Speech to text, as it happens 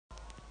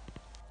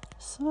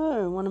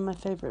So, one of my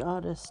favourite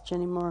artists,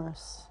 Jenny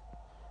Morris.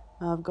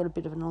 I've got a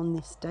bit of an On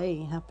This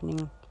Day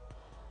happening.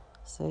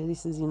 So,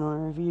 this is in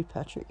honour of you,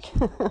 Patrick.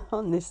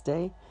 On this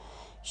day.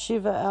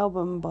 Shiver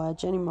album by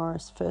Jenny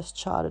Morris first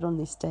charted on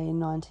this day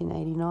in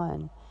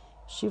 1989.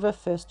 Shiver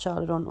first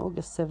charted on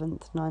August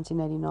 7th,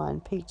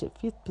 1989, peaked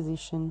at 5th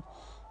position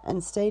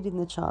and stayed in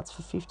the charts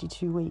for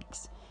 52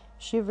 weeks.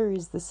 Shiver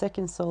is the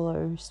second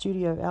solo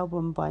studio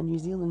album by New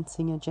Zealand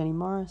singer Jenny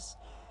Morris,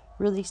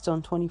 released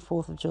on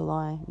 24th of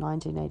July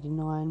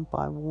 1989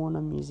 by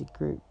Warner Music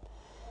Group.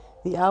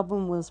 The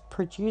album was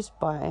produced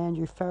by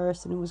Andrew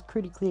Farriss and it was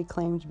critically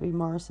acclaimed to be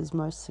Morris's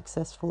most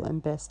successful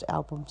and best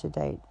album to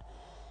date.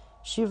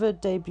 Shiver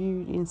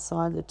debuted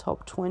inside the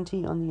top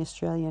 20 on the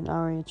Australian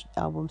ARIA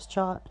Albums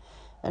chart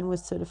and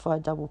was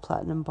certified double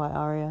platinum by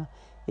ARIA.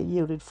 It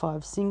yielded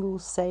 5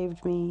 singles: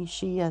 Saved Me,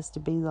 She Has to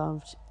Be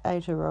Loved,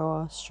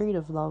 Aotearoa, Street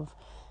of Love,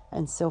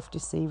 and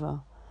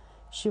Self-Deceiver.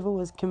 Shiver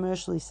was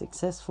commercially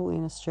successful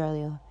in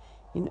Australia.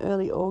 In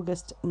early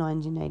August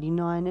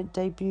 1989, it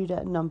debuted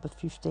at number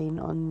 15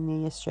 on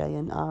the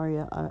Australian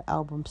ARIA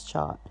Albums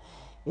chart.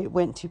 It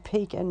went to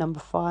peak at number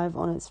 5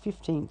 on its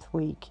 15th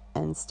week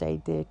and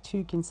stayed there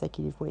 2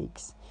 consecutive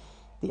weeks.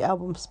 The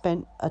album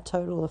spent a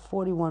total of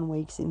 41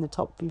 weeks in the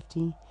top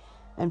 50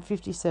 and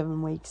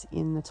 57 weeks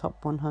in the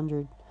top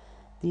 100.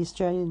 The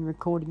Australian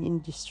Recording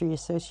Industry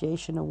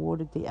Association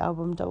awarded the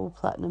album double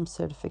platinum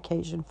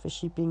certification for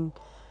shipping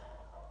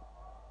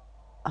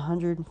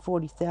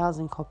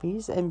 140,000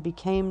 copies and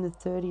became the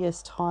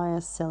 30th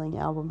highest selling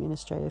album in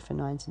Australia for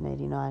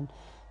 1989.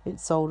 It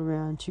sold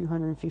around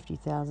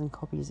 250,000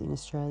 copies in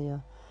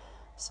Australia.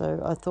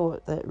 So I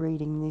thought that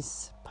reading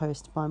this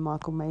post by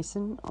Michael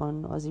Mason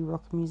on Aussie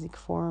Rock Music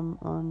Forum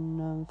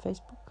on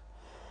Facebook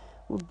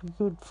would be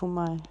good for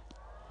my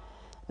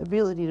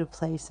ability to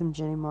play some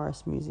Jenny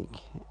Morris music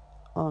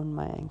on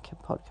my Anchor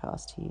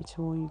podcast here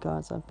to all you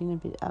guys. I've been a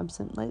bit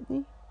absent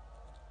lately,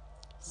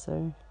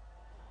 so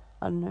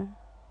I don't know,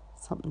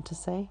 something to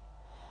say.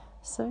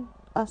 So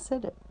I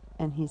said it,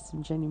 and here's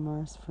some Jenny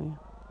Morris for you.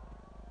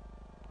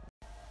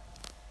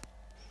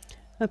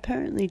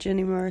 Apparently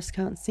Jenny Morris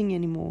can't sing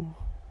anymore.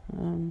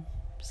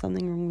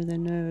 Something wrong with her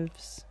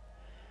nerves.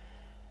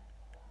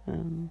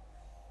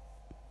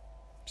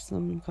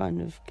 Some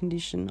kind of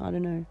condition, I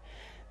don't know.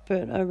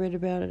 But I read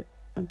about it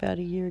about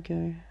a year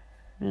ago,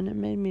 and it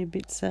made me a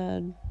bit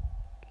sad.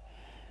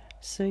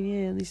 So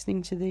yeah,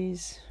 listening to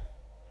these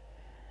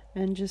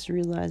and just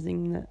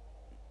realising that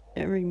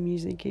every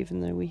music, even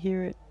though we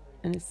hear it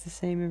and it's the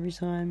same every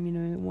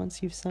time,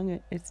 once you've sung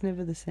it, it's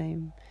never the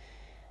same.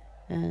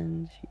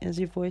 And as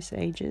your voice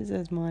ages,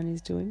 as mine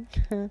is doing,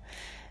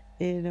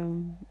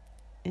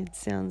 it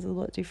sounds a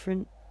lot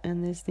different,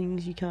 and there's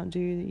things you can't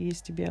do that you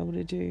used to be able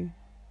to do.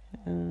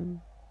 I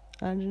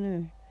don't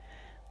know.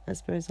 I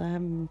suppose I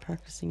haven't been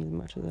practicing as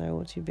much as I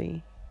ought to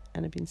be,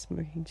 and I've been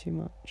smoking too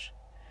much.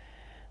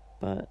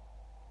 But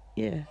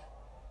yeah,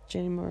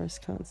 Jenny Morris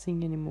can't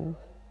sing anymore,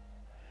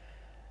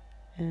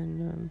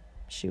 and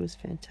she was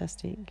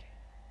fantastic.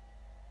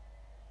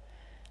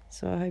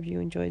 So I hope you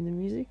enjoyed the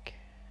music,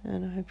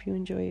 and I hope you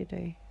enjoy your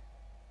day.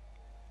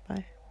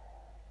 Bye.